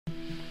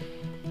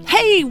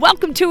Hey,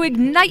 welcome to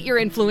Ignite Your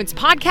Influence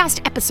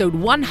podcast, episode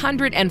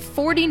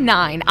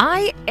 149.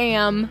 I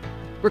am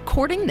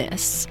recording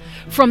this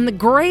from the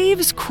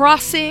Graves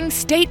Crossing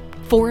State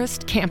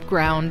Forest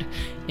Campground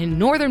in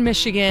northern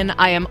Michigan.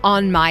 I am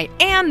on my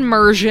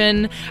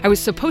immersion. I was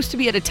supposed to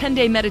be at a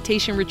 10-day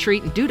meditation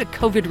retreat, and due to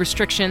COVID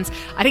restrictions,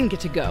 I didn't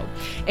get to go.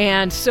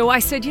 And so I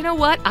said, you know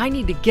what? I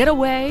need to get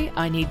away.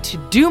 I need to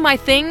do my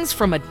things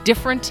from a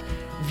different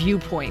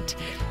viewpoint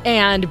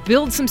and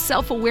build some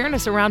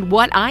self-awareness around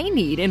what I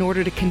need in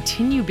order to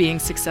continue being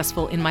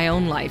successful in my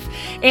own life.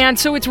 And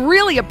so it's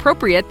really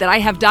appropriate that I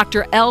have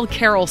Dr. L.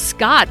 Carol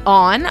Scott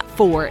on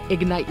for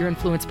Ignite Your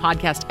Influence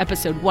podcast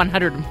episode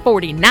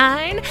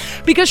 149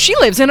 because she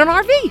lives in an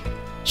RV.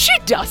 She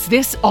does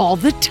this all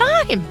the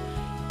time.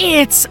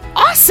 It's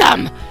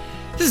awesome.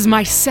 This is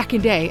my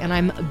second day, and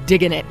I'm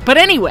digging it. But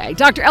anyway,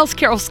 Dr. L.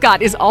 Carol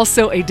Scott is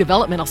also a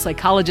developmental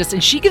psychologist,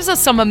 and she gives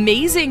us some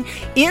amazing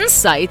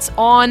insights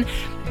on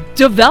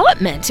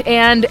development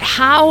and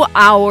how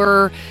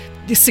our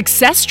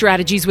success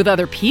strategies with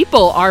other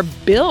people are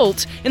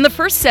built in the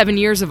first 7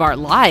 years of our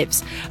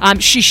lives.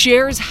 She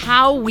shares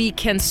how we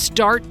can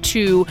start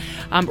to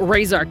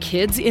raise our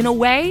kids in a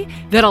way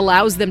that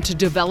allows them to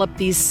develop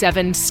these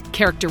 7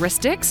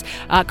 characteristics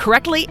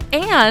correctly,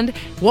 and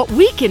what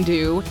we can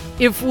do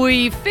if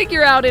we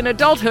figure out in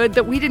adulthood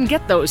that we didn't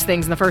get those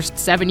things in the first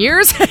 7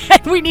 years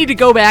and we need to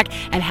go back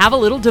and have a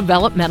little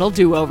developmental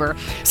do-over.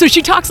 So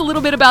she talks a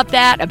little bit about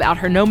that, about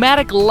her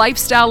nomadic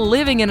lifestyle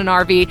living in an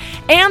RV,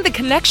 and the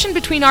connection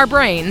between our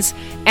brains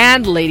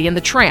and Lady and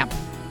the Tramp.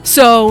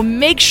 So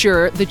make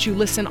sure that you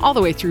listen all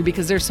the way through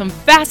because there's some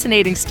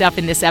fascinating stuff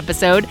in this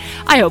episode.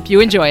 I hope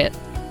you enjoy it.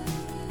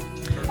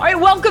 All right,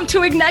 welcome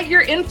to Ignite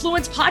Your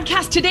Influence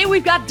podcast. Today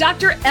we've got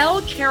Dr.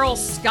 L. Carol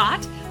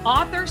Scott,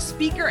 author,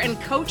 speaker, and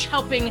coach,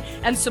 helping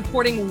and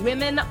supporting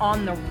women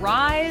on the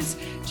rise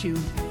to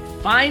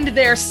find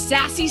their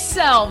sassy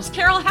selves.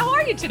 Carol, how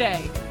are you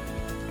today?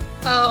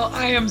 Oh,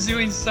 I am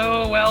doing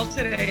so well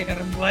today, and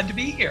I'm glad to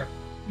be here.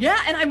 Yeah,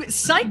 and I'm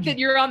psyched that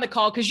you're on the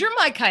call because you're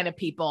my kind of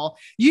people.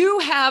 You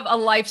have a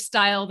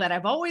lifestyle that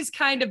I've always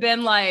kind of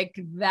been like,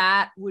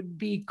 that would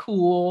be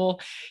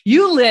cool.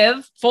 You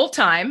live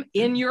full-time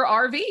in your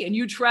RV and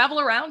you travel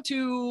around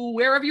to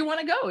wherever you want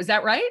to go. Is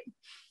that right?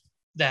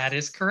 That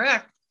is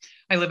correct.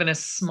 I live in a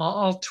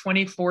small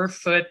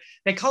 24-foot,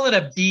 they call it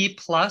a B+.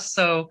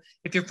 So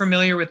if you're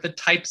familiar with the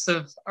types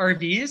of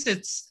RVs,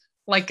 it's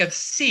like a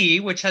C,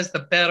 which has the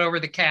bed over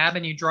the cab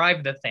and you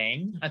drive the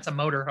thing. That's a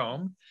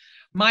motorhome.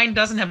 Mine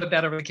doesn't have a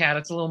bed over the cab.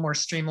 It's a little more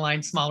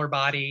streamlined, smaller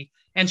body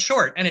and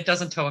short, and it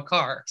doesn't tow a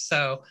car.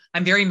 So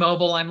I'm very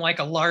mobile. I'm like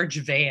a large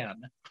van.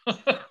 And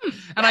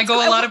I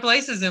go a lot of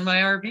places in my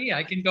RV.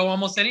 I can go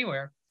almost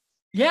anywhere.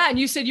 Yeah. And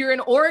you said you're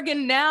in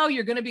Oregon now.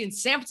 You're going to be in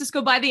San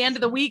Francisco by the end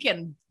of the week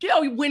and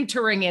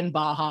wintering in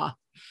Baja.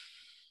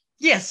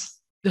 Yes.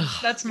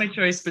 That's my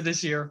choice for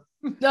this year.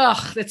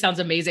 Oh, that sounds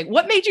amazing.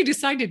 What made you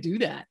decide to do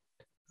that?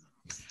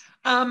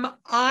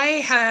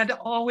 I had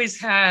always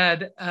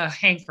had a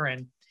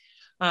hankering.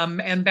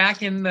 And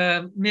back in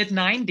the mid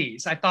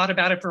 90s, I thought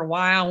about it for a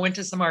while, went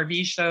to some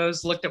RV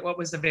shows, looked at what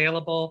was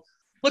available,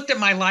 looked at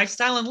my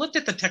lifestyle and looked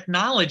at the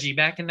technology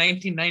back in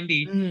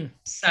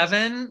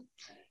 1997.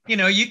 You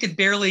know, you could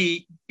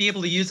barely be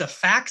able to use a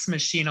fax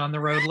machine on the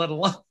road, let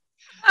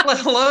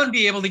alone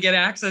be able to get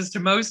access to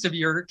most of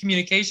your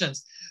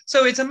communications.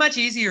 So it's a much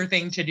easier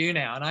thing to do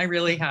now. And I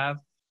really have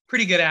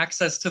pretty good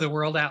access to the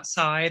world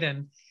outside.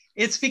 And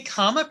it's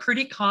become a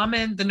pretty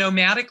common, the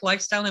nomadic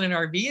lifestyle in an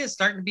RV is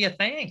starting to be a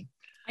thing.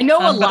 I know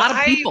a lot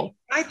of people.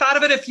 I thought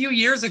of it a few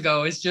years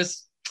ago as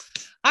just,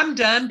 I'm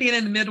done being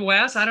in the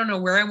Midwest. I don't know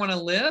where I want to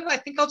live. I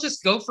think I'll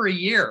just go for a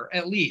year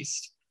at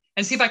least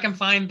and see if I can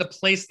find the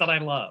place that I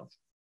love,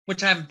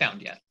 which I haven't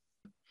found yet.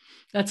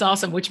 That's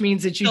awesome, which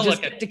means that you Still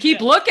just looking. get to keep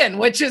looking,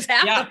 which is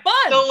half the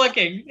fun. Still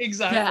looking,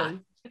 exactly. Yeah.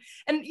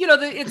 And, you know,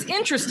 it's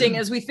interesting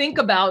as we think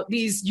about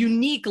these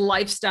unique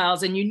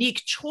lifestyles and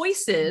unique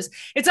choices,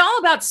 it's all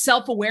about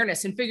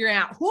self-awareness and figuring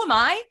out who am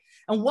I?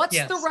 And what's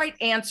the right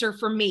answer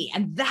for me?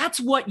 And that's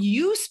what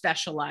you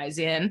specialize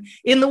in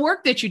the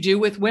work that you do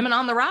with Women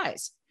on the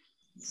Rise.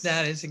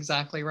 That is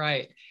exactly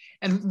right.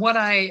 And what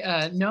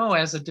I know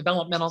as a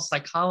developmental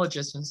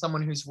psychologist and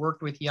someone who's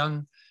worked with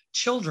young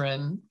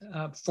children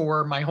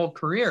for my whole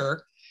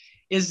career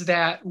is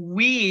that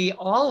we,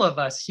 all of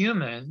us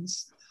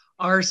humans,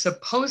 are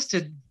supposed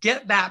to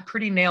get that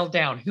pretty nailed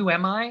down. Who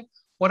am I?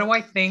 What do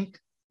I think?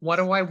 What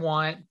do I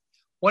want?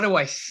 What do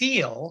I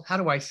feel? How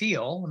do I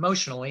feel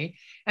emotionally?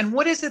 And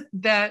what is it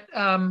that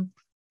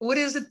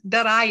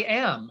I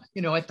am,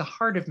 you know, at the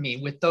heart of me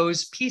with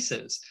those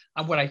pieces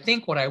of what I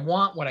think, what I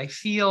want, what I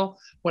feel,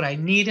 what I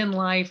need in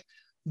life.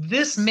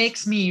 This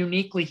makes me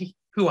uniquely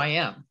who I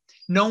am.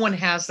 No one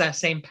has that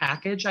same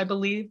package, I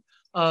believe,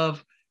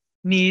 of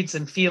needs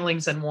and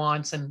feelings and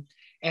wants.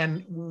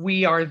 And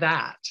we are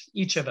that,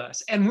 each of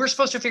us. And we're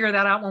supposed to figure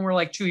that out when we're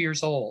like 2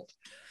 years old.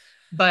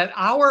 But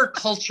our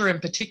culture in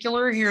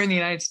particular here in the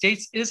United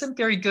States isn't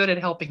very good at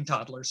helping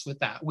toddlers with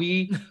that.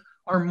 We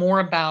are more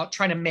about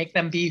trying to make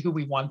them be who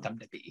we want them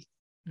to be.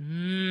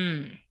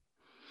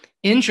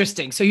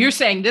 Interesting. So you're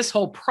saying this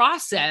whole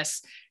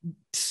process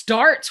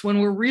starts when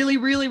we're really,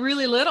 really,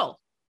 really little.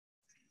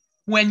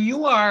 When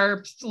you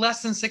are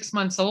less than 6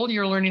 months old,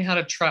 you're learning how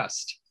to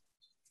trust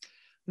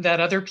that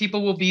other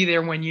people will be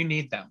there when you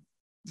need them.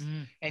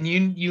 And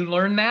you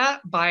learn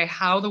that by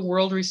how the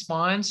world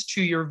responds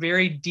to your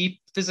very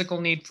deep physical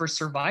need for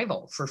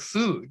survival, for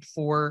food,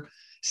 for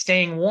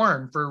staying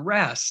warm, for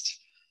rest.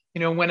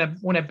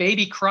 When a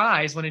baby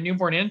cries, when a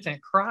newborn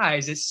infant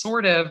cries, it's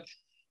sort of,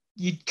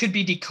 you could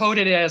be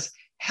decoded as,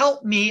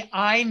 help me,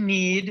 I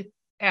need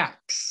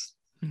X,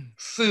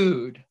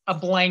 food, a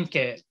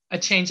blanket, a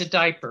change of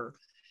diaper.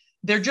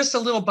 They're just a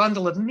little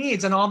bundle of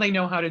needs, and all they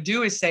know how to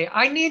do is say,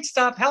 I need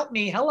stuff, help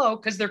me, hello,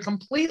 because they're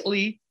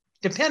completely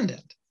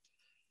dependent.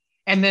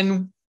 And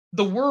then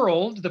the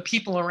world, the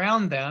people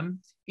around them,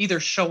 either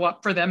show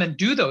up for them and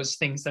do those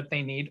things that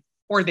they need,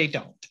 or they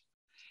don't.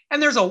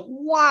 And there's a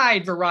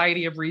wide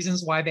variety of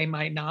reasons why they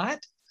might not,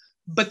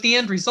 but the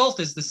end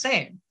result is the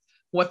same.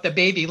 What the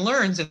baby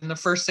learns in the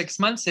first 6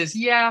 months is,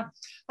 yeah,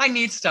 I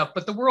need stuff,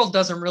 but the world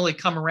doesn't really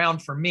come around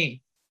for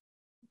me.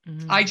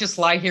 I just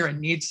lie here and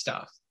need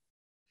stuff.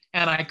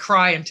 And I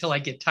cry until I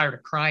get tired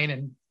of crying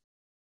and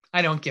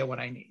I don't get what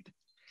I need.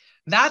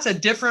 That's a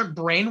different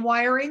brain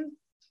wiring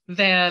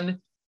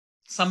than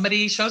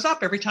somebody shows up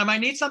every time I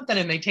need something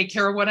and they take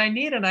care of what I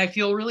need and I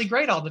feel really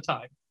great all the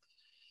time.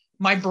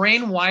 My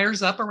brain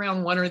wires up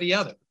around one or the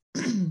other.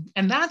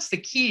 And that's the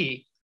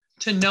key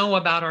to know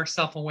about our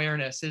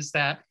self-awareness, is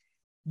that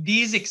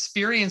these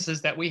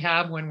experiences that we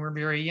have when we're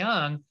very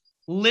young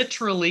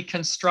literally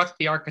construct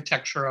the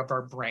architecture of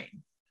our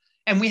brain.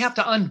 And we have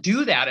to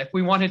undo that if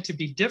we want it to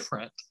be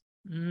different.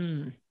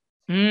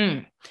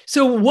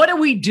 So what do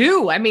we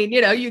do? I mean,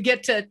 you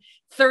get to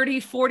 30,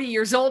 40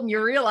 years old and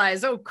you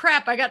realize, oh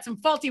crap, I got some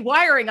faulty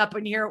wiring up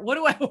in here. What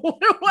do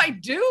I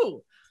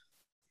do?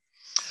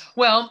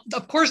 Well,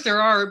 of course,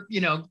 there are,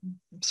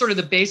 sort of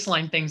the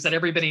baseline things that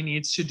everybody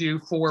needs to do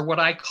for what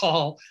I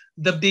call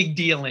the big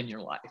deal in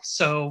your life.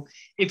 So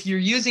if you're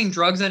using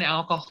drugs and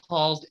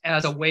alcohol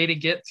as a way to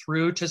get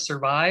through to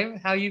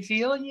survive how you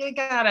feel, you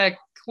gotta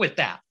quit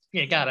that.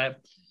 You gotta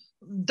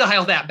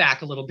dial that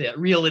back a little bit,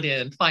 reel it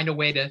in, find a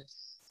way to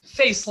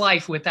face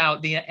life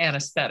without the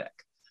anesthetic.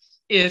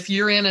 If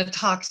you're in a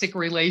toxic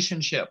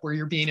relationship where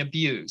you're being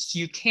abused,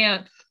 you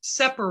can't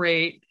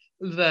separate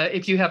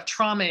if you have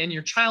trauma in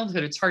your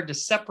childhood, it's hard to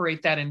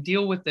separate that and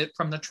deal with it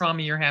from the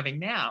trauma you're having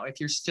now if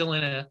you're still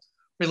in a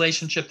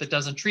relationship that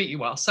doesn't treat you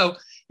well. So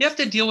you have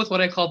to deal with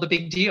what I call the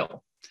big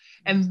deal.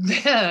 And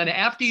then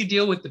after you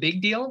deal with the big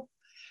deal,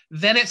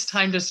 then it's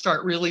time to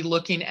start really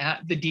looking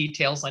at the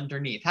details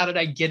underneath. How did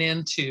I get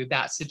into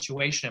that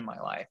situation in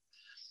my life?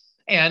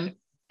 And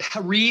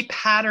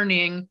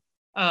repatterning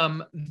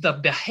the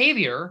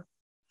behavior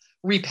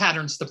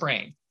repatterns the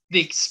brain.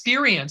 The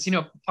experience,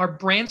 our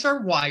brains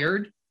are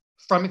wired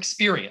from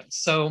experience.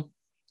 So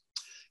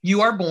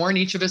you are born,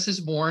 each of us is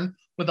born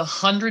with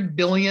 100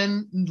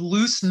 billion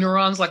loose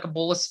neurons like a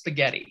bowl of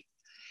spaghetti.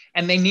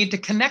 And they need to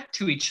connect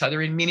to each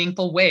other in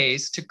meaningful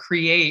ways to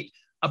create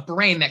a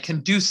brain that can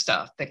do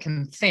stuff, that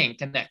can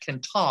think and that can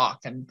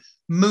talk and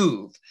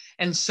move.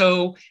 And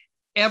so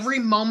every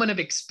moment of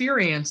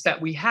experience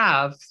that we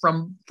have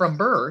from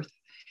birth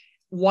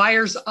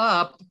wires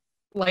up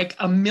like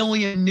 1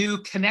 million new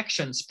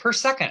connections per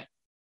second.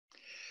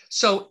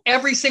 So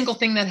every single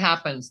thing that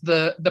happens,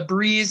 the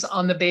breeze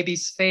on the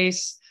baby's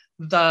face,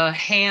 the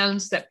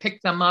hands that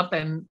pick them up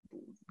and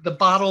the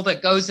bottle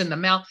that goes in the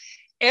mouth,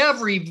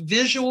 every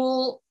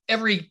visual,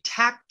 every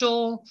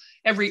tactile,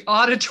 every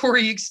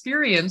auditory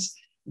experience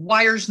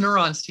wires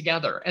neurons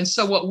together. And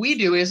so what we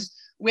do is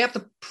we have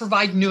to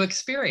provide new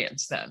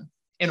experience then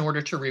in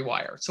order to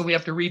rewire. So we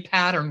have to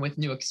repattern with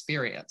new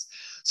experience.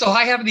 So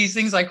I have these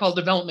things I call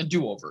development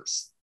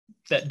do-overs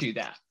that do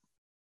that.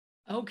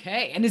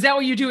 Okay. And is that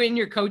what you do in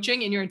your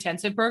coaching, in your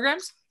intensive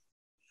programs?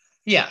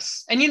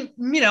 Yes. And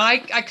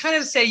I kind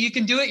of say you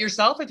can do it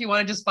yourself if you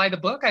want to just buy the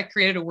book. I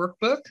created a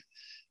workbook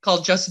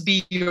called Just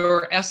Be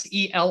Your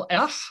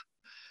SELF,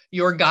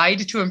 Your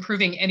Guide to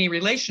Improving Any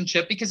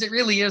Relationship, because it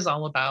really is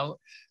all about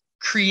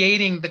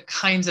creating the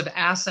kinds of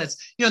assets.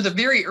 The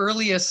very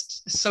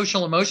earliest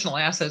social emotional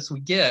assets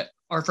we get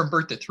are from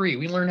birth to 3.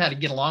 We learn how to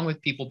get along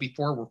with people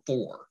before we're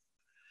 4.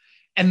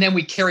 And then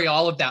we carry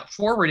all of that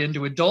forward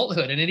into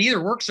adulthood, and it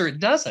either works or it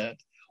doesn't,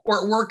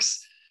 or it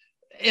works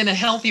in a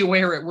healthy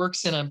way or it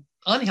works in an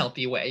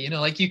unhealthy way.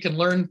 Like you can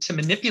learn to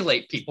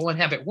manipulate people and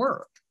have it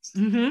work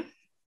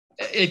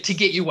to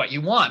get you what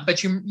you want,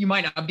 but you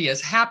might not be as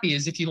happy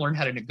as if you learn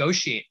how to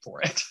negotiate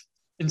for it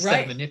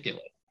instead of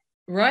manipulate.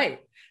 Right.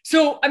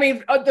 So, I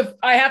mean,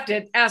 I have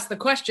to ask the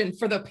question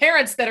for the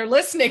parents that are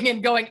listening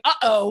and going,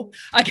 uh-oh,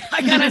 I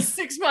got a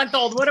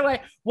 6-month-old.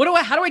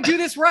 How do I do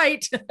this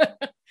right?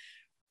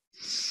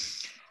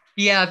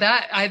 Yeah,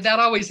 that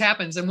always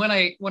happens. And when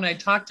I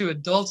talk to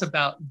adults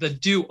about the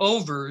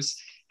do-overs,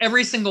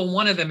 every single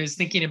one of them is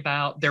thinking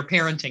about their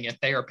parenting if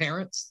they are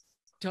parents.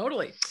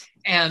 Totally.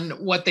 And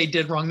what they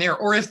did wrong there.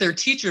 Or if they're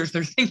teachers,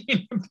 they're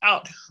thinking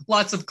about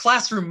lots of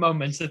classroom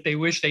moments that they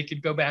wish they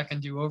could go back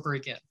and do over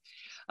again.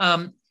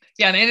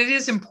 Yeah, and it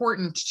is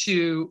important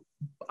to,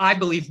 I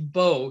believe,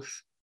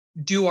 both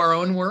do our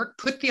own work,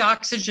 put the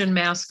oxygen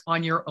mask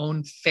on your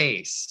own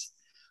face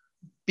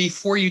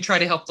before you try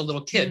to help the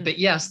little kid. But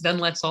yes, then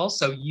let's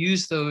also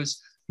use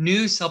those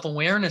new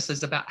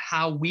self-awarenesses about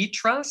how we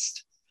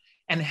trust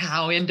and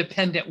how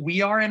independent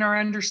we are in our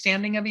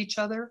understanding of each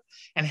other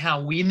and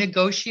how we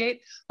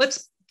negotiate.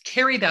 Let's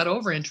carry that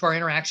over into our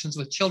interactions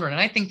with children.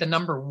 And I think the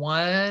number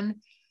one,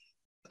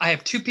 I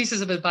have two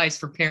pieces of advice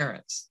for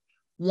parents.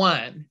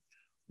 One,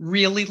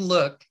 really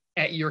look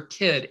at your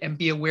kid and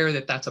be aware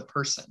that that's a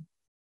person,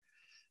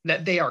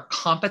 that they are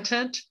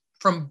competent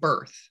from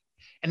birth.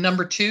 And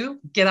number two,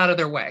 get out of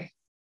their way.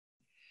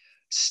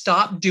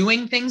 Stop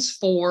doing things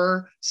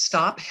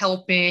stop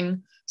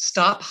helping,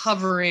 stop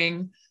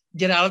hovering,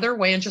 get out of their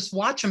way and just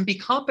watch them be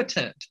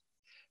competent.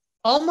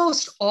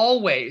 Almost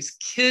always,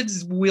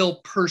 kids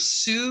will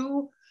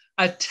pursue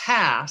a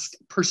task,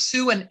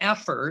 pursue an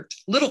effort.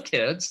 Little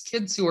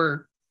kids who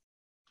are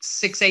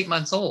 6, 8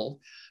 months old,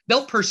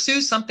 they'll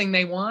pursue something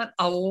they want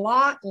a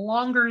lot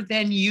longer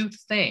than you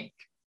think.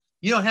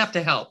 You don't have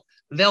to help.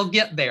 They'll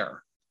get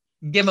there.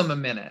 Give them a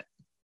minute.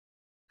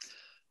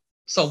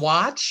 So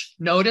watch,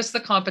 notice the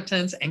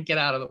competence, and get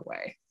out of the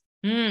way.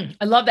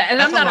 I love that. And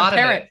That's I'm not a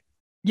parent.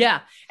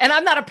 Yeah. And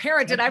I'm not a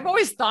parent. And I've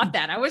always thought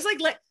that. I was like,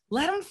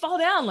 let them fall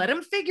down. Let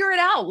them figure it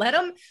out. Let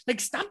them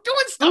stop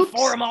doing stuff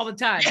for them all the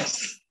time.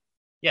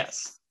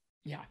 Yes.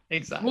 Yeah,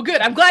 exactly. Well,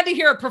 good. I'm glad to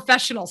hear a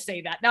professional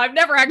say that. Now, I've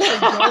never actually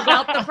rolled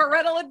out the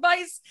parental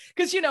advice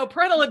because,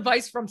 parental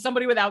advice from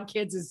somebody without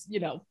kids is,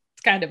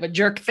 it's kind of a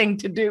jerk thing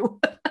to do.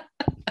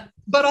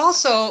 But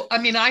also,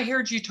 I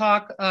heard you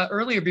talk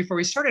earlier before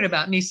we started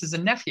about nieces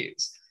and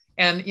nephews.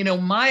 And,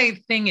 my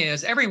thing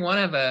is every one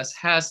of us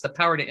has the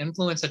power to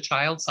influence a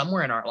child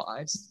somewhere in our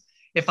lives.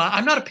 If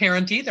I'm not a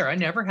parent either, I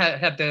never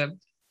had the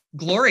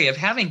glory of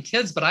having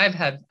kids, but I've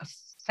had a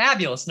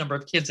fabulous number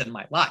of kids in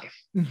my life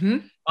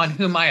on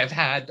whom I have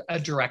had a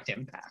direct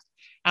impact.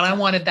 And I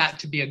wanted that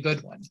to be a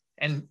good one.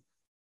 And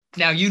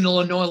now you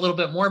know a little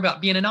bit more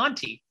about being an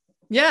auntie.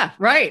 Yeah,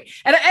 right.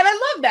 And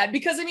I love that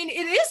because, it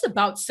is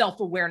about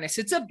self-awareness.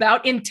 It's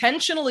about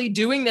intentionally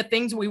doing the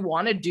things we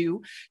want to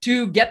do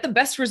to get the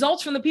best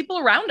results from the people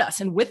around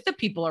us and with the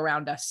people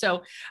around us.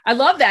 So I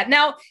love that.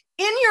 Now,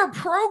 in your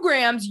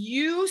programs,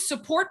 you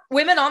support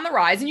Women on the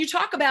Rise and you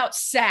talk about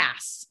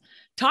SAS.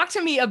 Talk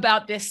to me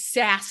about this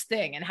SAS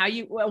thing and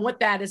what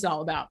that is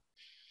all about.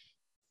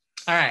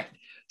 All right.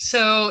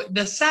 So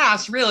the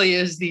SAS really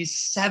is these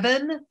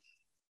 7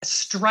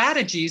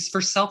 strategies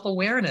for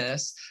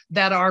self-awareness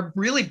that are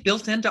really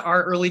built into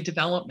our early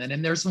development.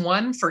 And there's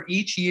one for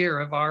each year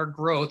of our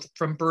growth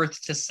from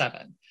birth to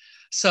 7.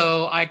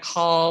 So I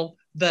call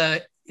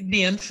the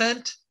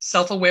infant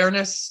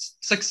self-awareness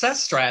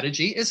success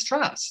strategy is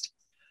trust.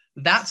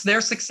 That's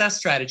their success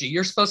strategy.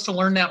 You're supposed to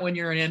learn that when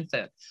you're an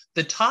infant.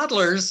 The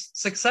toddler's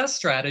success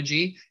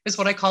strategy is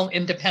what I call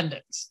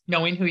independence,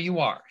 knowing who you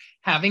are,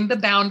 having the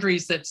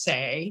boundaries that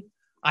say,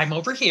 I'm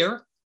over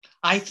here.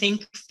 I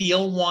think,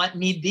 feel, want,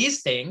 need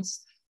these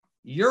things.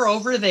 You're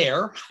over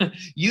there.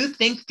 You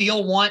think,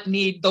 feel, want,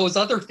 need those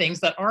other things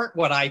that aren't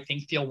what I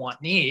think, feel,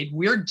 want, need.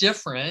 We're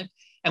different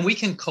and we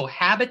can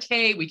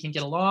cohabitate. We can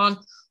get along.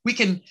 We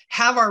can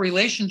have our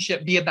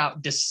relationship be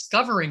about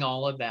discovering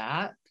all of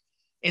that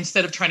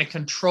instead of trying to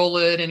control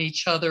it in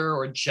each other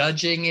or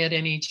judging it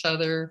in each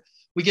other.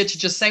 We get to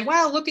just say,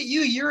 wow, look at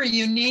you. You're a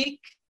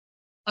unique,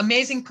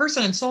 amazing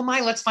person. And so am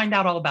I. Let's find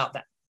out all about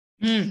that.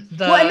 And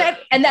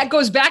that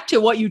goes back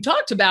to what you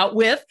talked about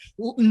with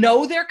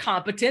know their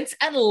competence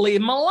and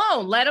leave them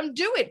alone. Let them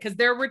do it because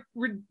they're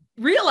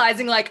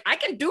realizing I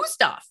can do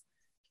stuff.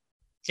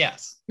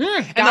 Yes.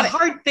 And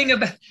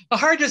the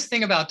hardest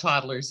thing about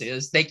toddlers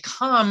is they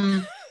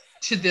come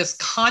to this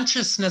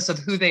consciousness of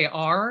who they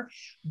are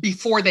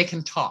before they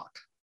can talk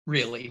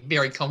really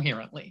very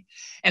coherently.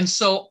 And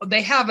so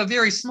they have a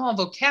very small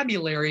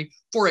vocabulary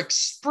for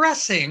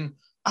expressing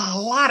a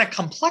lot of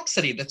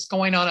complexity that's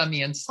going on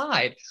the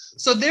inside.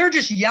 So they're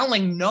just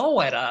yelling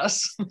no at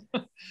us.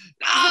 No,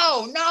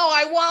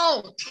 I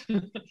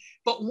won't.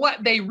 But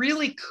what they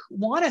really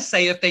want to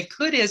say, if they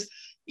could, is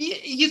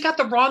you got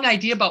the wrong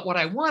idea about what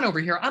I want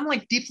over here. I'm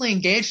deeply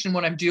engaged in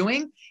what I'm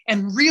doing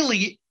and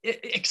really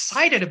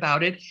excited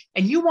about it.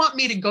 And you want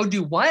me to go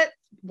do what?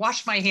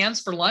 Wash my hands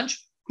for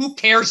lunch? Who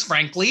cares,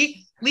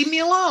 frankly? Leave me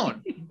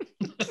alone.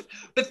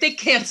 But they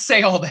can't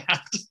say all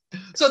that.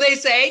 So they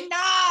say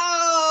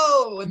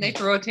no, and they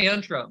throw a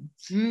tantrum.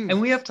 And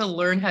we have to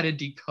learn how to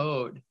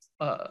decode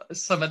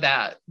some of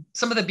the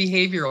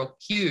behavioral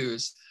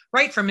cues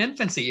right from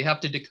infancy. You have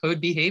to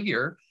decode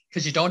behavior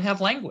because you don't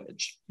have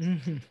language.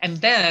 And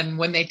then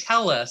when they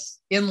tell us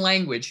in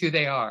language who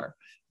they are,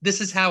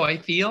 this is how I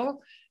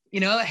feel.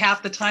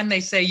 Half the time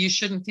they say you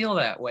shouldn't feel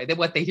that way. That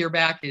what they hear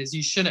back is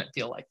you shouldn't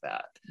feel like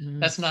that.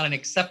 That's not an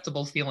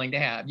acceptable feeling to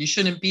have. You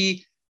shouldn't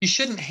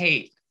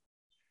hate.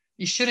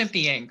 You shouldn't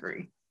be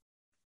angry.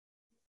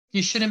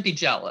 You shouldn't be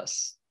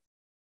jealous.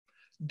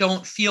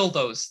 Don't feel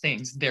those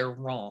things. They're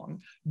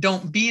wrong.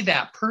 Don't be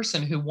that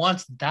person who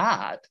wants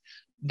that.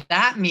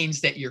 That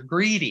means that you're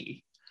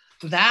greedy.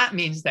 that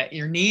means that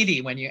you're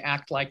needy when you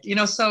act like,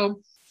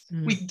 so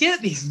we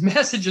get these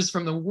messages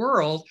from the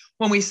world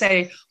when we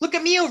say, look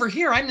at me over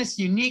here. I'm this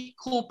unique,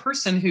 cool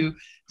person who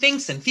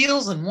thinks and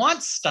feels and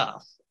wants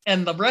stuff.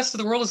 And the rest of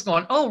the world is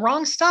going, oh,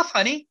 wrong stuff,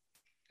 honey.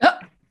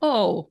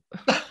 Oh.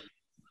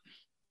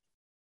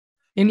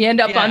 And you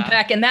end up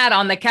unpacking that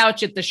on the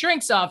couch at the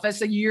shrink's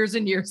office years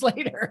and years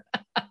later.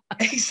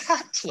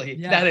 Exactly.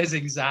 Yeah. That is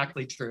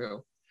exactly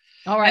true.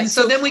 All right. And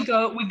so then we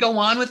go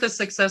on with the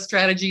success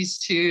strategies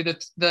to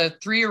the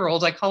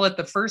 3-year-olds. I call it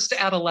the first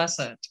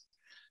adolescent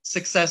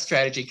success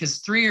strategy,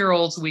 because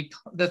 3-year-olds,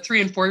 the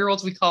 3 and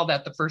 4-year-olds, we call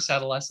that the first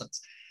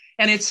adolescence.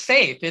 And it's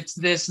faith. It's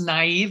this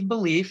naive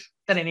belief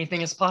that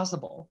anything is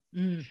possible.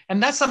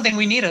 And that's something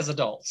we need as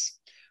adults.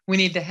 We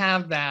need to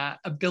have that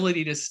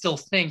ability to still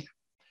think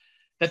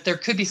that there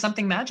could be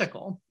something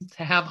magical,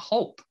 to have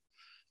hope,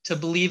 to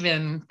believe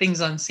in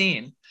things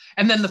unseen.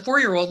 And then the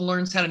 4-year-old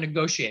learns how to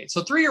negotiate.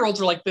 So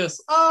 3-year-olds are like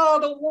this, oh,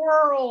 the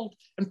world.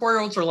 And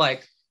 4-year-olds are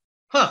like,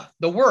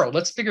 the world,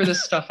 let's figure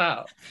this stuff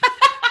out.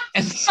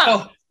 And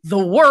so the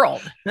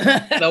world.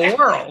 The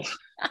world.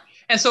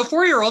 And so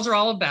 4-year-olds are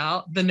all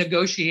about the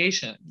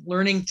negotiation,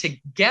 learning to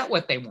get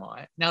what they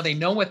want. Now they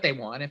know what they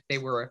want. If they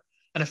were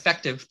an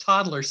effective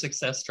toddler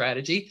success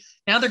strategy,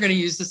 now they're going to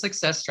use the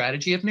success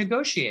strategy of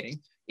negotiating.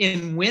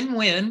 In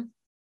win-win,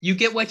 you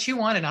get what you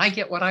want and I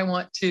get what I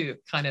want too,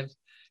 kind of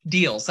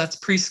deals. That's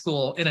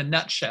preschool in a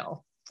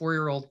nutshell,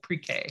 4-year-old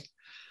pre-K.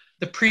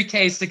 The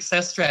pre-K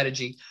success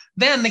strategy.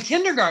 Then the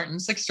kindergarten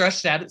success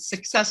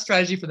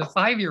strategy for the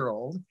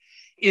 5-year-old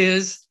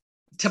is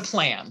to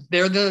plan.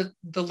 They're the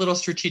little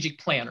strategic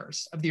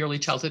planners of the early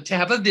childhood, to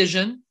have a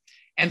vision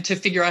and to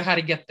figure out how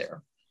to get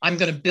there. I'm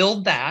going to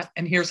build that,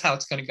 and here's how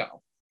it's going to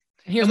go.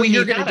 And here's what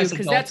you're going to do,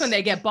 because that's when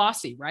they get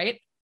bossy, right?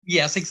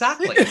 Yes,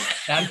 exactly.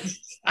 That is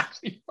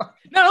exactly right.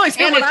 Not only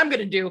here's what I'm going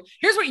to do,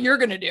 here's what you're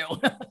going to do.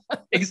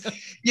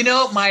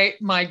 My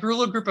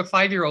little group of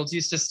 5-year-olds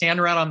used to stand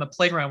around on the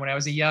playground when I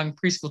was a young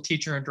preschool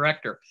teacher and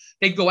director.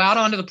 They'd go out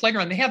onto the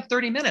playground. They had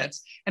 30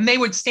 minutes, and they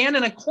would stand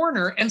in a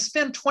corner and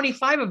spend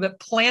 25 of it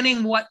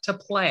planning what to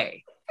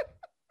play.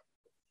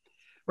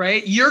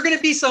 Right? You're going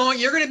to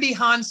be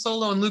Han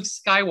Solo and Luke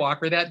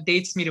Skywalker. That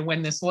dates me to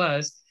when this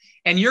was.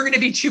 And you're going to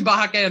be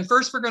Chewbacca. And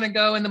first we're going to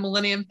go in the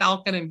Millennium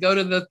Falcon and go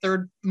to the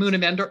third moon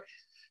of Endor.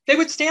 They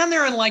would stand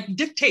there and like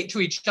dictate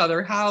to each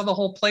other how the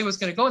whole play was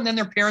going to go. And then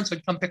their parents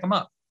would come pick them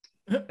up.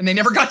 And they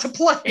never got to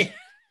play.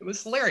 It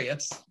was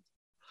hilarious.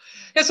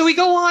 And so we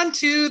go on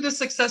to the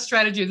success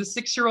strategy. The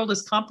 6-year-old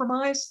is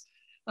compromise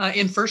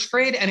in first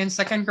grade. And in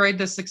second grade,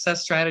 the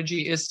success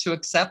strategy is to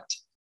accept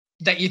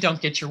that you don't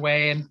get your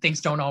way and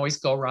things don't always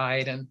go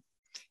right. And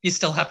you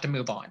still have to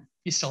move on.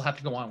 You still have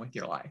to go on with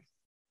your life.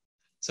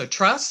 So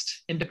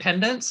trust,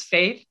 independence,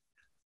 faith,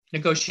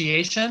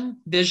 negotiation,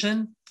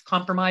 vision,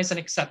 compromise, and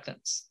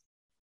acceptance.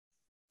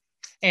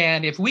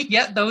 And if we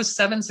get those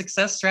 7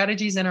 success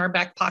strategies in our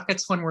back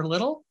pockets when we're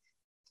little,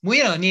 we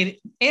don't need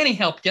any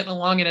help getting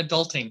along in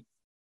adulting.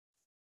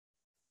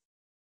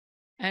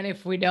 And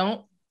if we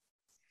don't?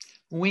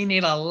 We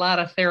need a lot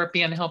of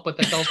therapy and help with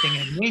adulting.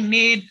 And we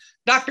need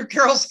Dr.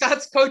 Carol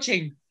Scott's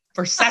coaching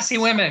for sassy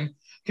women,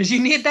 because you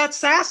need that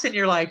sass in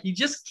your life. You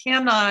just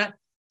cannot,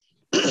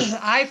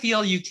 I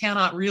feel you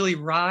cannot really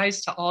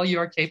rise to all you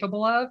are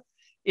capable of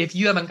if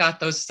you haven't got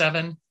those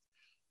 7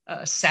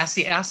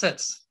 sassy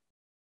assets.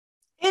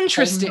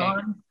 Interesting.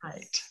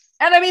 Right.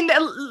 And I mean,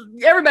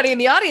 everybody in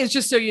the audience,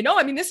 just so you know,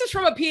 I mean, this is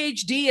from a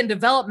PhD in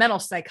developmental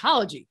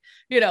psychology.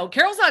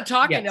 Carol's not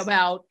talking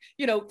about,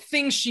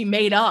 things she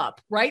made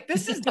up, right?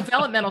 This is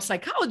developmental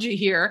psychology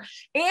here,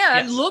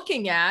 and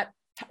looking at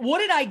what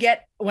did I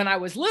get when I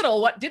was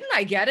little? What didn't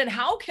I get? And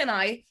how can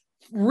I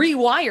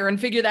rewire and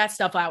figure that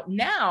stuff out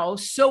now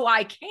so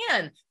I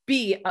can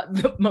be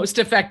the most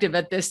effective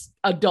at this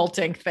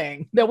adulting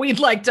thing that we'd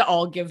like to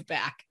all give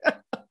back.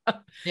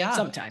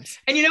 Sometimes.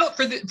 And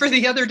for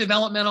the other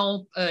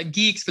developmental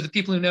geeks, for the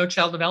people who know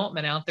child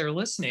development out there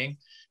listening,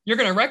 you're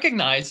going to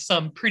recognize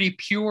some pretty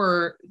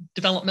pure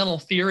developmental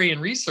theory and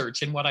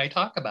research in what I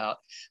talk about.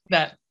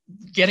 That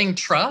getting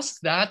trust,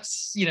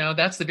 that's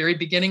the very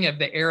beginning of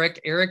the Erik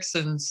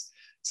Erikson's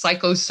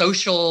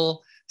psychosocial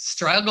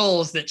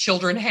struggles that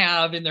children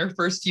have in their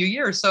first few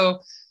years. So,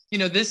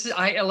 this is,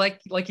 I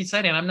like you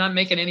said, and I'm not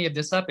making any of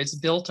this up. It's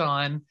built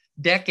on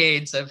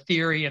decades of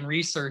theory and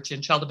research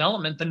in child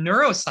development. The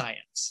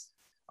neuroscience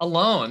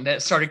alone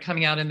that started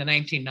coming out in the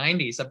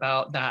 1990s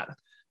about that,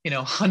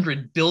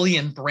 100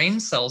 billion brain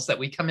cells that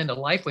we come into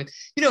life with.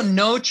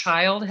 No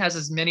adult has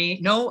as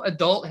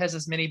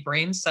many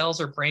brain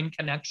cells or brain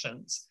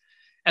connections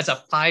as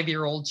a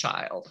 5-year-old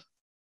child.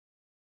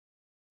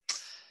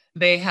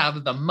 They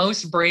have the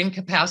most brain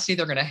capacity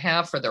they're going to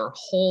have for their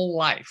whole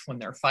life when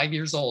they're 5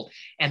 years old.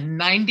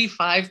 And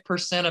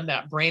 95% of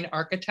that brain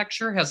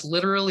architecture has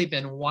literally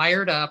been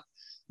wired up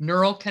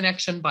neural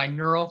connection by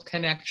neural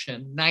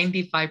connection,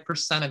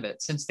 95% of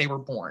it since they were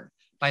born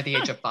by the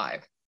age of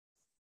 5.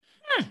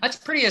 That's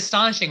pretty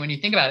astonishing when you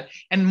think about it.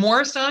 And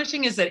more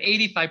astonishing is that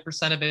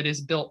 85% of it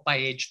is built by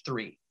age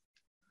 3.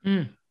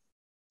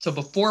 So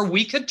before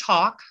we could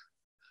talk,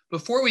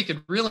 before we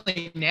could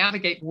really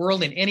navigate the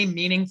world in any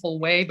meaningful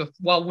way,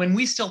 when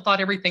we still thought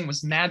everything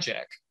was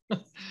magic,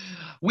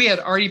 we had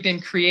already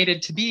been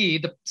created to be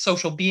the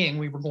social being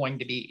we were going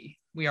to be.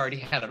 We already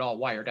had it all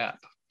wired up.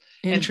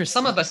 And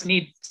some of us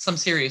need some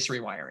serious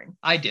rewiring.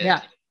 I did.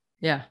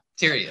 Yeah.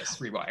 Serious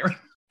rewiring.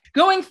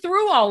 Going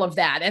through all of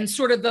that and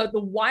sort of the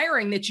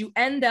wiring that you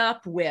end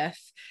up with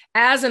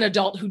as an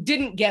adult who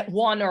didn't get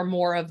one or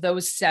more of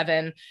those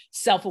 7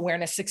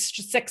 self-awareness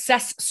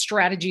success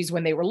strategies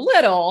when they were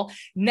little,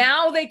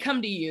 now they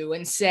come to you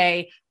and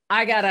say,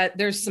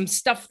 there's some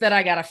stuff that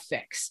I gotta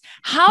fix.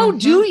 How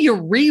do you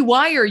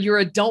rewire your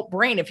adult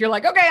brain? If you're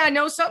like, okay, I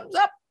know something's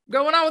up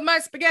going on with my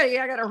spaghetti,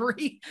 I gotta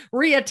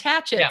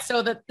reattach it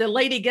so that the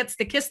lady gets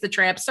to kiss the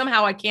tramp.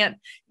 Somehow I can't,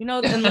 the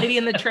Lady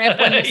and the Tramp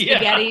when the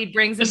spaghetti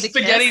brings him to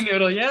spaghetti kiss.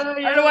 Noodle. Yeah. I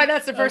don't know why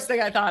that's the first thing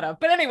I thought of.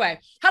 But anyway,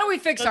 how do we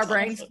fix our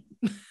brains?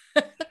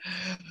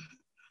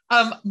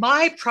 Awesome.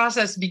 My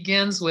process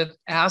begins with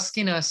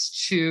asking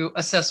us to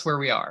assess where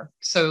we are.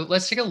 So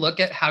let's take a look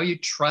at how you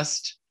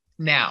trust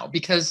now,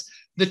 because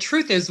the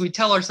truth is we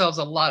tell ourselves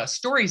a lot of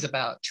stories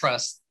about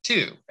trust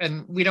too,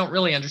 and we don't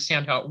really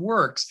understand how it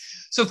works.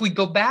 So if we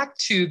go back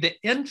to the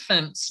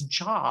infant's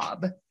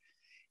job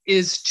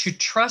is to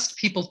trust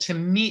people to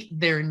meet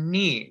their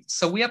needs.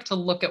 So we have to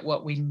look at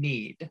what we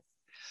need.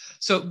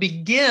 So it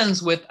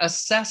begins with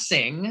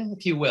assessing,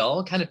 if you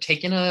will, kind of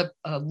taking a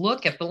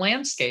look at the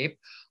landscape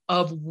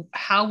of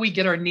how we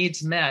get our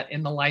needs met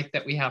in the life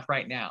that we have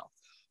right now.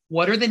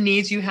 What are the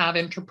needs you have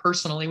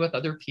interpersonally with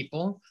other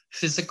people?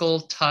 Physical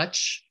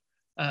touch,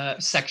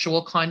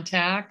 sexual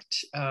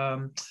contact,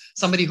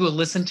 somebody who will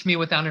listen to me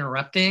without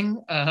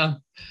interrupting,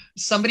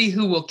 somebody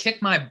who will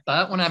kick my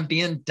butt when I'm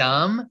being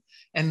dumb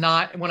and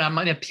not when I'm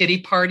in a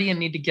pity party and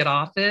need to get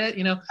off it.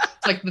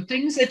 It's like the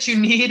things that you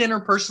need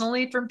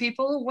interpersonally from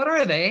people, what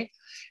are they?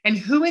 And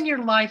who in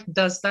your life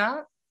does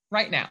that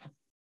right now?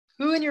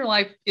 Who in your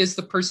life is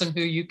the person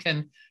who you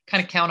can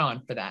kind of count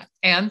on for that?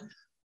 And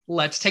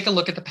let's take a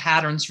look at the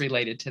patterns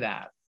related to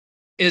that.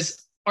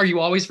 Are you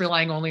always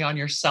relying only on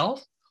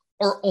yourself?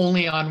 Or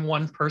only on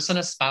one person,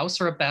 a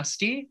spouse or a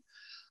bestie?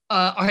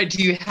 Or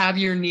do you have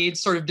your needs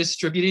sort of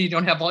distributed? You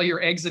don't have all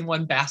your eggs in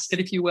one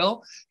basket, if you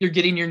will. You're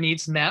getting your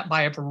needs met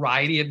by a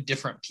variety of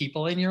different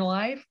people in your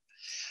life.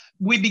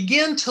 We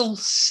begin to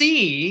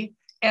see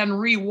and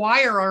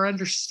rewire our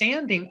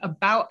understanding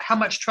about how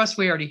much trust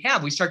we already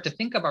have. We start to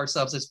think of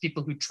ourselves as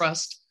people who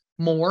trust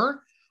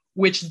more,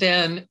 which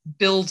then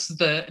builds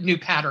the new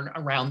pattern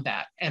around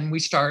that. And we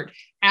start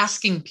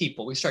asking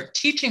people, we start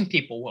teaching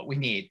people what we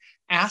need,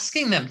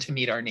 asking them to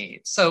meet our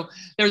needs. So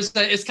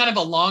it's kind of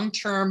a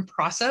long-term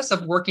process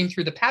of working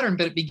through the pattern,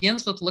 but it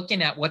begins with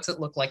looking at what's it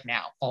look like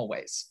now,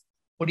 always.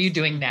 What are you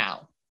doing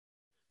now?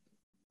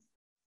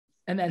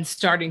 And then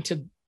starting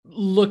to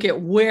look at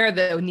where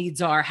the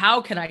needs are.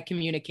 How can I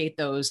communicate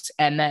those?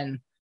 And then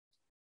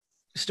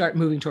start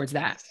moving towards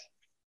that.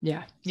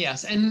 Yeah.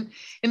 Yes. And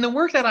in the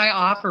work that I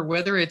offer,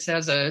 whether it's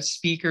as a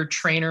speaker,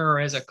 trainer, or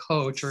as a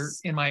coach, or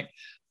in my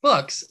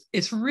books,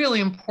 it's really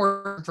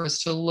important for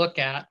us to look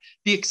at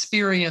the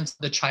experience of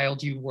the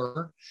child you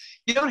were.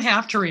 You don't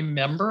have to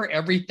remember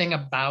everything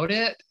about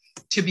it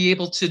to be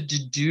able to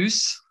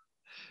deduce,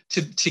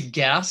 to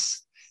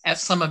guess at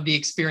some of the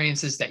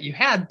experiences that you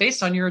had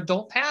based on your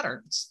adult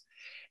patterns.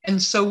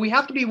 And so we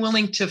have to be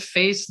willing to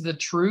face the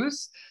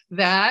truth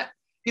that,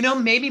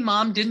 maybe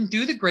mom didn't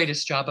do the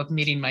greatest job of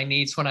meeting my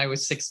needs when I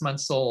was 6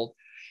 months old.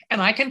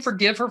 And I can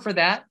forgive her for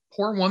that.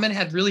 Poor woman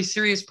had really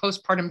serious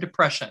postpartum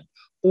depression.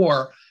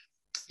 Or,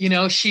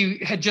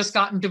 she had just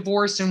gotten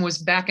divorced and was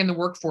back in the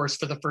workforce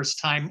for the first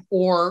time.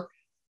 Or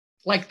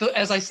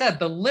as I said,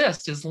 the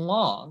list is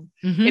long.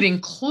 Mm-hmm. It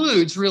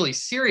includes really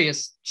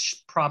serious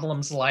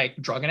problems like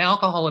drug and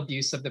alcohol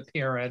abuse of the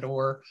parent,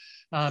 or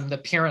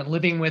the parent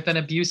living with an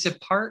abusive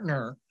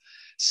partner.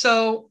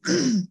 So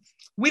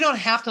we don't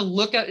have to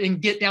look at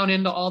and get down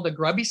into all the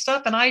grubby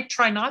stuff. And I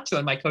try not to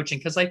in my coaching,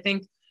 because I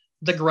think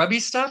the grubby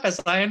stuff,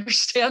 as I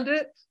understand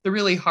it, the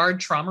really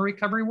hard trauma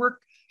recovery work,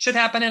 should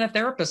happen in a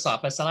therapist's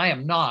office. And I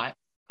am not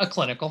a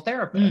clinical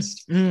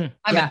therapist. I'm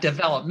a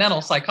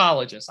developmental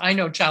psychologist. I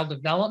know child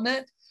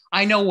development.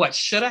 I know what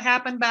should have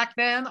happened back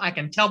then. I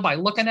can tell by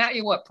looking at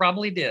you what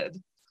probably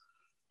did.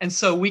 And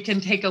so we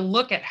can take a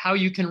look at how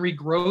you can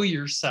regrow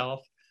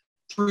yourself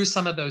through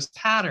some of those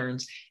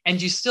patterns. And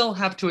you still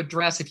have to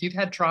address, if you've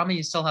had trauma,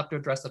 you still have to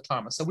address the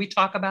trauma. So we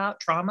talk about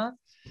trauma.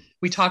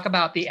 We talk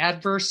about the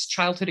adverse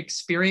childhood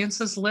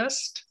experiences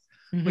list,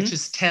 which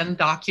is 10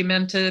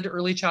 documented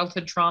early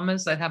childhood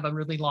traumas that have a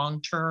really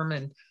long-term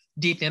and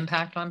deep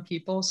impact on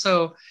people.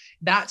 So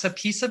that's a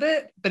piece of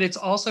it, but it's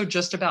also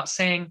just about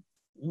saying,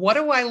 what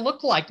do I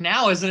look like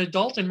now as an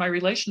adult in my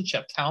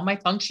relationships? How am I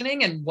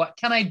functioning? And what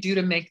can I do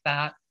to make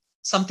that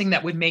something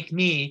that would make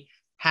me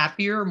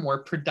happier, more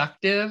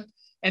productive,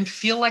 and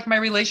feel like my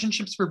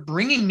relationships were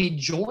bringing me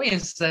joy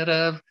instead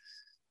of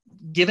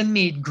giving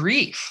me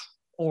grief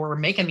or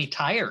making me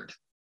tired?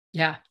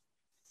 Yeah.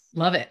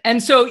 Love it.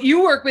 And so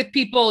you work with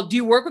people, do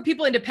you work with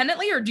people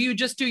independently, or do you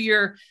just do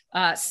your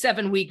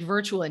 7-week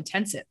virtual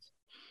intensive?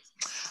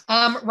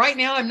 Right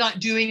now, I'm not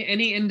doing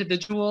any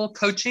individual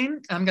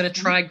coaching. I'm going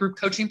to try group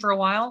coaching for a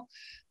while.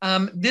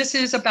 This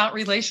is about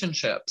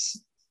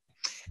relationships,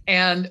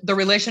 and the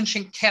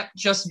relationship can't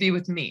just be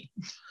with me.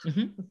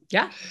 Mm-hmm.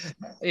 Yeah.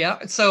 Yeah.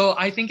 So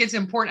I think it's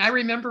important. I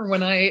remember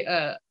when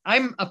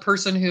I'm a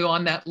person who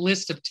on that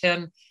list of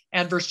 10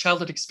 adverse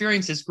childhood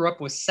experiences grew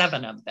up with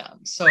 7 of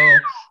them. So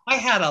I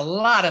had a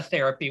lot of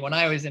therapy when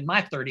I was in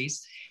my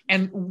 30s.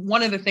 And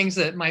one of the things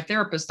that my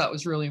therapist thought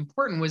was really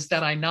important was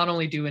that I not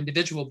only do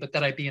individual, but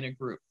that I be in a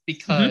group,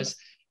 because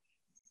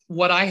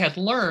what I had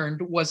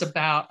learned was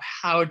about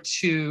how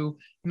to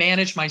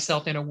manage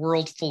myself in a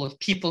world full of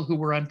people who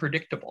were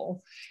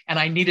unpredictable. And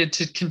I needed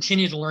to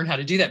continue to learn how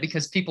to do that,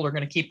 because people are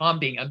going to keep on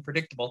being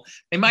unpredictable.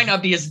 They might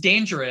not be as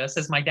dangerous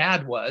as my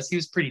dad was. He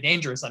was a pretty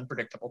dangerous,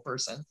 unpredictable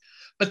person,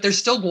 but they're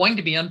still going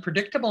to be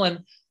unpredictable.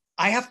 And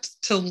I have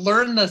to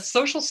learn the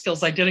social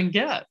skills I didn't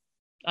get.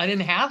 I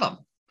didn't have them.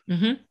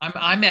 Mm-hmm.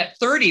 I'm at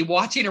 30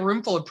 watching a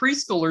room full of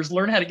preschoolers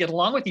learn how to get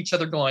along with each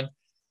other going,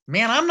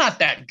 man, I'm not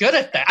that good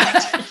at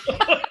that.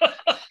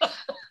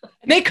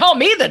 They call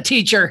me the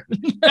teacher.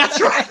 That's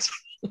right.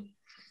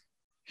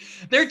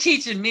 They're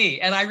teaching me.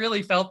 And I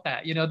really felt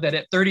that, that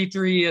at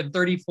 33 and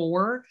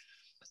 34,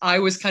 I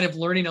was kind of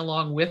learning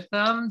along with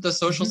them the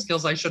social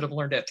skills I should have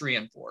learned at 3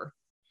 and 4.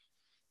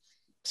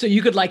 So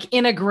you could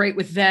integrate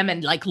with them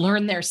and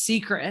learn their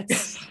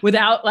secrets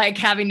without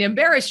having to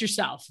embarrass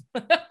yourself.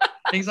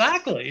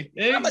 Exactly.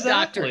 I'm a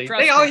doctor.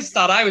 They always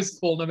thought I was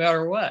cool no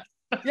matter what.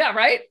 Yeah,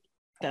 right.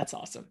 That's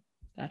awesome.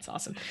 All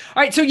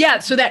right. So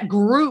so that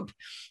group,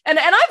 and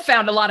I've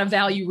found a lot of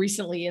value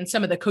recently in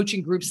some of the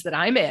coaching groups that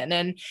I'm in,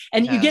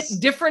 and you get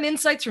different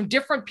insights from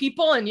different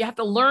people, and you have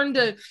to learn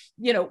to,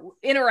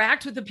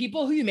 interact with the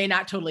people who you may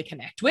not totally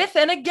connect with.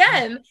 And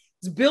again,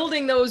 it's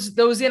building those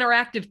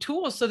interactive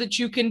tools so that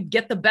you can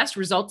get the best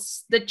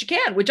results that you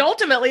can, which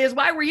ultimately is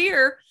why we're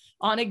here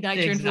on Ignite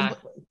Your Influence.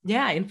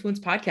 Influence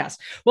podcast.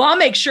 Well, I'll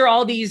make sure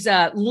all these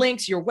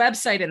links, your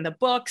website and the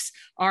books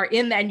are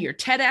in then your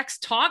TEDx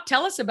talk.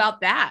 Tell us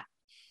about that.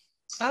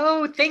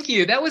 Oh, thank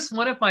you. That was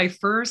one of my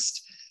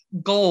first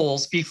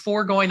goals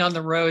before going on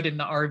the road in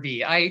the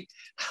RV. I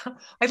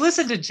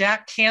listened to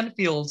Jack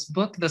Canfield's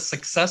book, The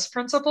Success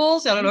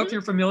Principles. I don't know if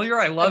you're familiar.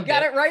 I love it.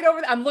 Got it right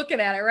over there. I'm looking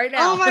at it right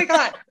now. Oh my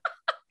God.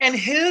 And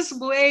his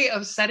way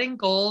of setting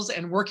goals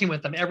and working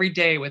with them every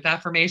day with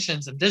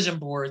affirmations and vision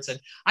boards. And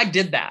I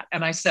did that.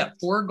 And I set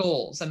 4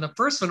 goals. And the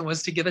first one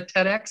was to give a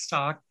TEDx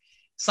talk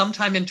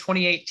sometime in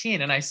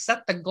 2018. And I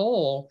set the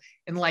goal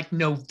in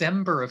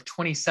November of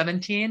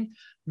 2017,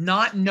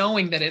 not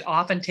knowing that it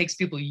often takes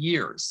people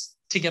years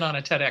to get on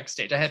a TEDx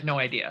stage. I had no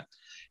idea.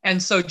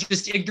 And so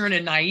just ignorant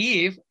and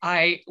naive,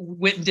 I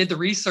went and did the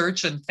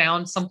research and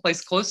found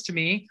someplace close to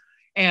me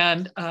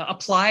and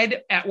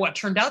applied at what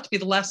turned out to be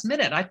the last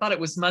minute. I thought it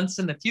was months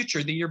in the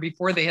future. The year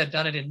before they had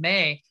done it in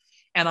May.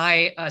 And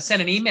I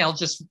sent an email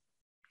just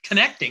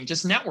connecting,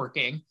 just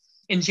networking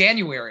in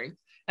January.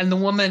 And the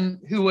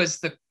woman who was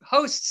the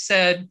host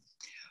said,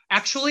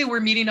 actually, we're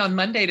meeting on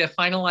Monday to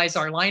finalize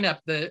our lineup.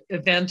 The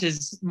event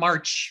is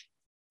March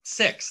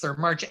 6th or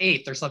March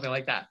 8th or something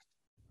like that.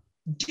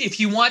 If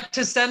you want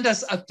to send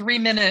us a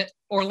 3-minute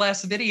or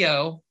less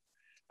video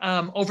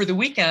over the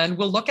weekend,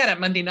 we'll look at it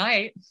Monday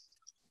night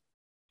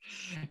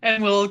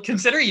and we'll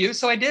consider you.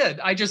 So I did.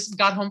 I just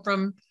got home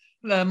from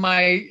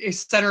my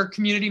center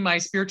community, my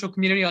spiritual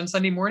community on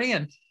Sunday morning,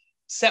 and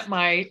set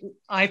my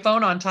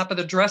iPhone on top of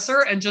the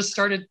dresser and just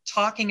started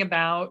talking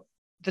about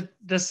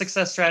the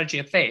success strategy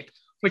of faith,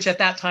 which at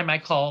that time I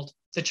called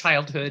the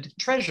childhood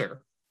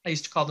treasure. I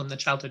used to call them the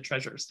childhood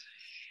treasures.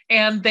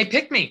 And they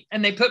picked me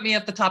and they put me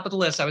at the top of the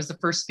list. I was the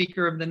first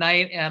speaker of the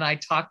night. And I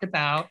talked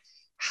about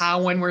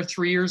how when we're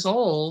 3 years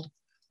old,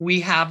 we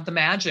have the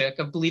magic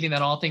of believing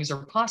that all things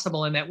are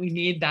possible and that we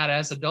need that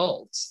as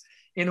adults.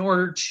 In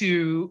order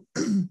to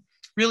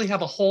really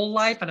have a whole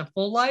life and a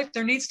full life,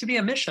 there needs to be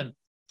a mission.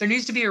 There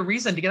needs to be a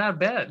reason to get out of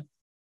bed.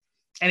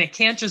 And it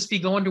can't just be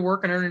going to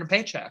work and earning a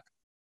paycheck.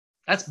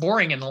 That's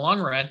boring in the long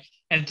run.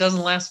 And it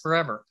doesn't last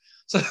forever.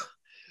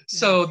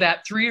 So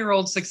that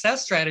 3-year-old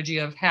success strategy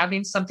of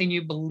having something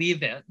you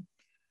believe in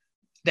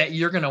that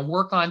you're going to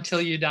work on till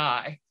you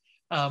die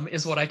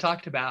is what I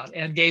talked about,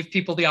 and gave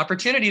people the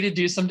opportunity to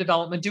do some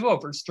development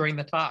do-overs during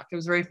the talk. It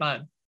was very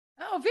fun.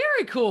 Oh,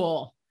 very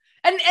cool.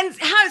 And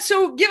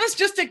so give us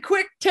just a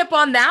quick tip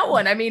on that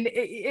one. I mean,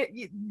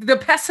 the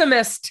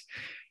pessimist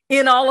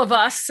in all of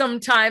us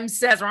sometimes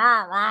says,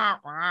 rah, rah,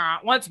 rah.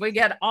 Once we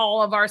get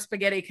all of our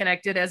spaghetti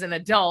connected as an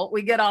adult,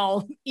 we get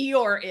all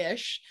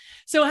Eeyore-ish.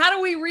 So how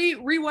do we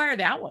rewire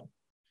that one?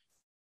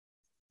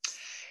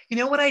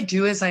 What I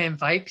do is I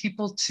invite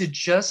people to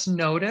just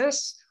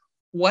notice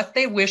what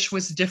they wish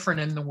was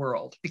different in the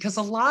world, because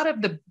a lot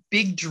of the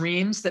big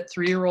dreams that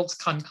 3-year-olds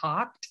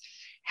concoct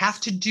have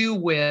to do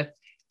with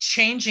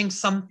changing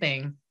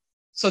something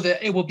so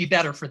that it will be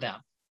better for them.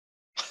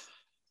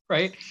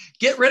 Right?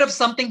 Get rid of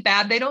something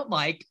bad they don't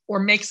like, or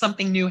make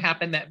something new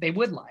happen that they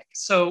would like.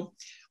 So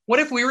what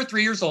if we were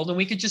 3 years old and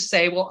we could just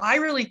say, well, I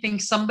really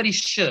think somebody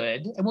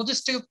should, and we'll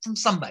just do it from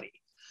somebody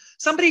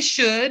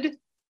should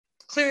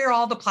clear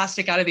all the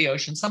plastic out of the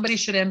ocean. Somebody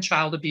should end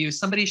child abuse.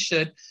 Somebody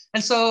should.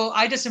 And so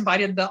I just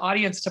invited the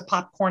audience to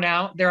popcorn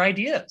out their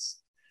ideas.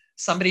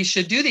 Somebody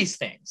should do these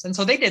things. And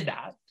so they did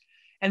that.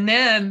 And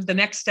then the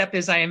next step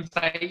is I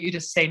invite you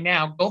to say,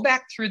 now go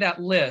back through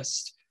that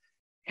list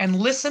and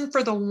listen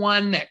for the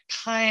one that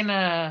kind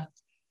of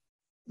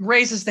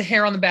raises the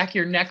hair on the back of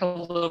your neck a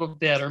little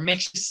bit, or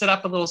makes you sit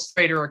up a little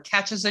straighter, or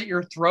catches at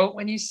your throat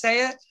when you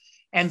say it,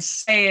 and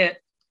say it,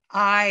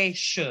 I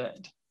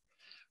should.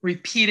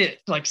 Repeat it,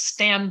 like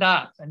stand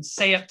up and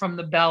say it from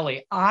the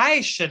belly.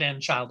 I should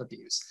end child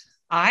abuse.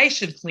 I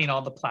should clean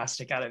all the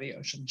plastic out of the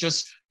ocean.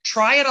 Just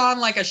try it on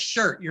like a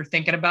shirt you're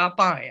thinking about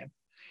buying,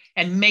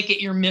 and make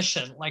it your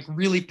mission, like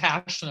really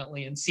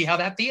passionately, and see how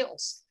that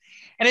feels.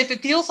 And if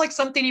it feels like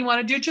something you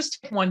want to do,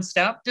 just take one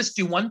step, just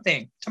do one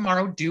thing.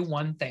 Tomorrow, do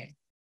one thing.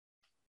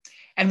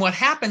 And what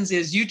happens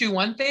is you do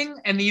one thing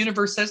and the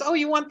universe says, oh,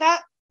 you want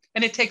that?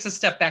 And it takes a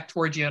step back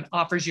towards you and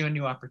offers you a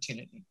new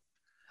opportunity.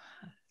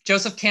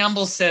 Joseph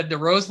Campbell said, the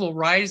road will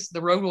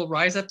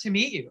rise up to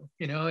meet you.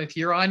 You know, if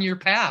you're on your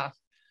path,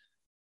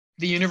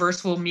 the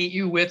universe will meet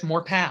you with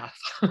more path.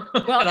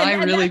 Well, and I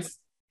really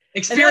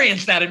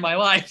experienced that in my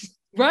life.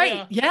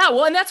 Right. Yeah.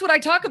 Well, and that's what I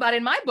talk about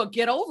in my book,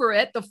 Get Over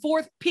It. The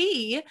fourth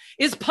P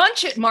is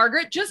punch it,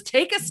 Margaret. Just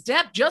take a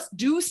step. Just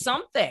do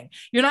something.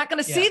 You're not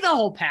going to see the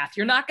whole path.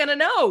 You're not going to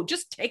know.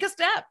 Just take a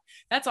step.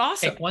 That's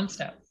awesome. Take one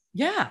step.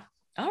 Yeah.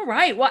 All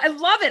right. Well, I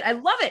love it. I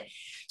love it.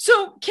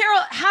 So, Carol,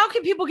 how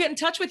can people get in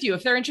touch with you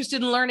if they're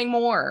interested in learning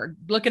more,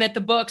 looking at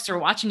the books, or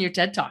watching your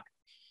TED Talk?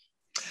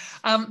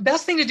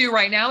 Best thing to do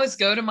right now is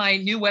go to my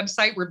new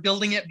website. We're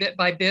building it bit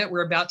by bit.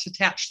 We're about to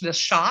attach the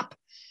shop.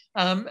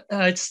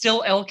 It's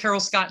still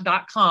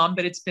lcarolscott.com,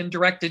 but it's been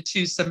directed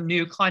to some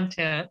new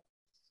content.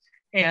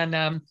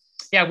 And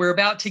we're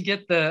about to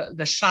get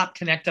the shop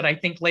connected, I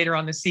think, later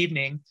on this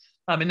evening.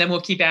 And then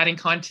we'll keep adding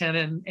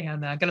content,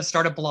 and going to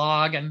start a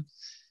blog and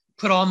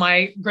put all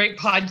my great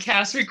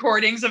podcast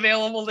recordings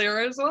available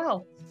there as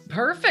well.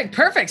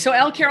 Perfect. So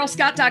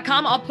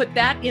lcarolscott.com. I'll put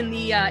that in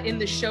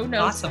the show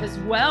notes as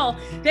well.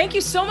 Thank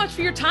you so much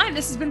for your time.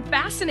 This has been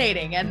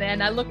fascinating.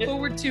 And I look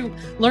forward to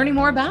learning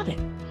more about it.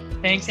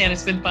 Thanks, Anne.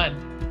 It's been fun.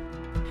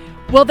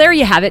 Well, there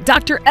you have it.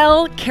 Dr.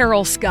 L.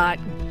 Carol Scott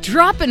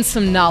dropping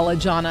some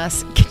knowledge on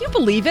us. Can you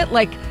believe it?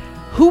 Like,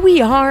 who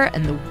we are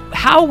and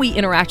how we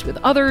interact with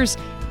others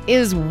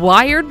is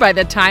wired by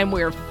the time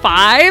we're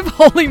 5,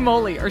 holy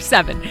moly, or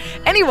 7.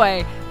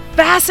 Anyway,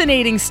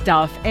 fascinating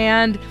stuff.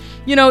 And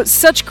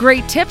such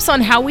great tips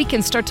on how we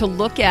can start to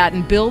look at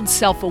and build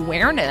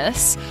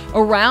self-awareness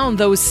around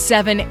those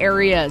 7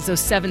 areas, those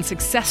 7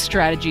 success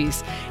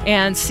strategies,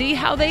 and see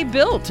how they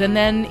built. And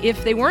then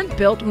if they weren't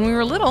built when we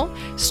were little,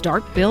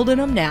 start building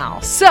them now.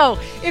 So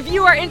if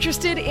you are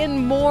interested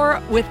in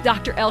more with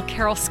Dr. L.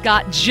 Carol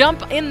Scott,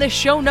 jump in the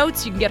show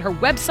notes. You can get her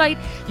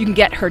website. You can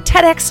get her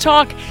TEDx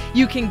talk.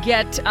 You can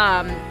get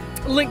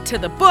link to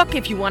the book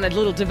if you want a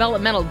little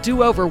developmental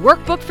do-over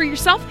workbook for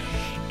yourself.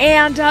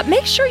 And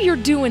make sure you're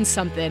doing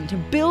something to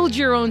build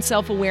your own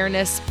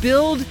self-awareness,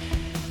 build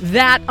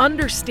that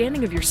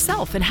understanding of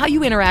yourself and how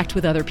you interact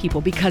with other people,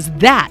 because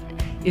that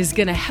is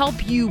going to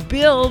help you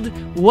build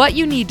what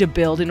you need to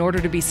build in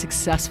order to be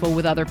successful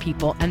with other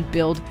people and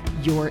build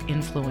your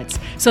influence.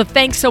 So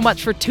thanks so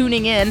much for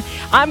tuning in.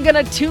 I'm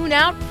going to tune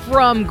out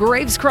from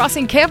Graves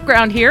Crossing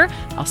Campground here.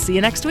 I'll see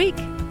you next week.